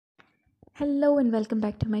Hello and welcome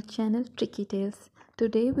back to my channel Tricky Tales.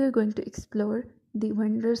 Today we're going to explore the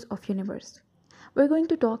wonders of universe. We're going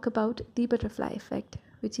to talk about the butterfly effect,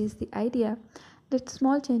 which is the idea that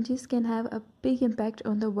small changes can have a big impact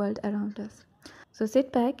on the world around us. So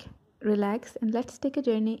sit back, relax, and let's take a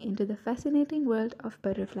journey into the fascinating world of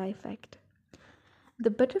butterfly effect. The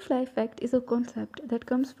butterfly effect is a concept that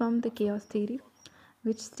comes from the chaos theory,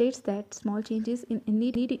 which states that small changes in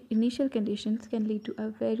initial conditions can lead to a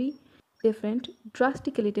very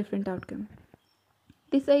drastically different outcome.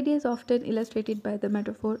 This idea is often illustrated by the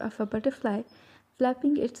metaphor of a butterfly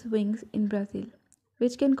flapping its wings in Brazil,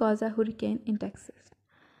 which can cause a hurricane in Texas.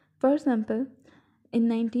 For example, in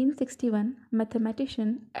 1961,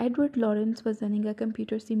 mathematician Edward Lorenz was running a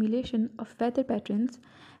computer simulation of weather patterns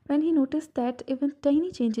when he noticed that even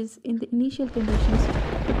tiny changes in the initial conditions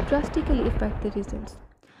could drastically affect the results.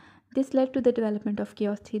 This led to the development of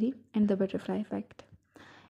chaos theory and the butterfly effect.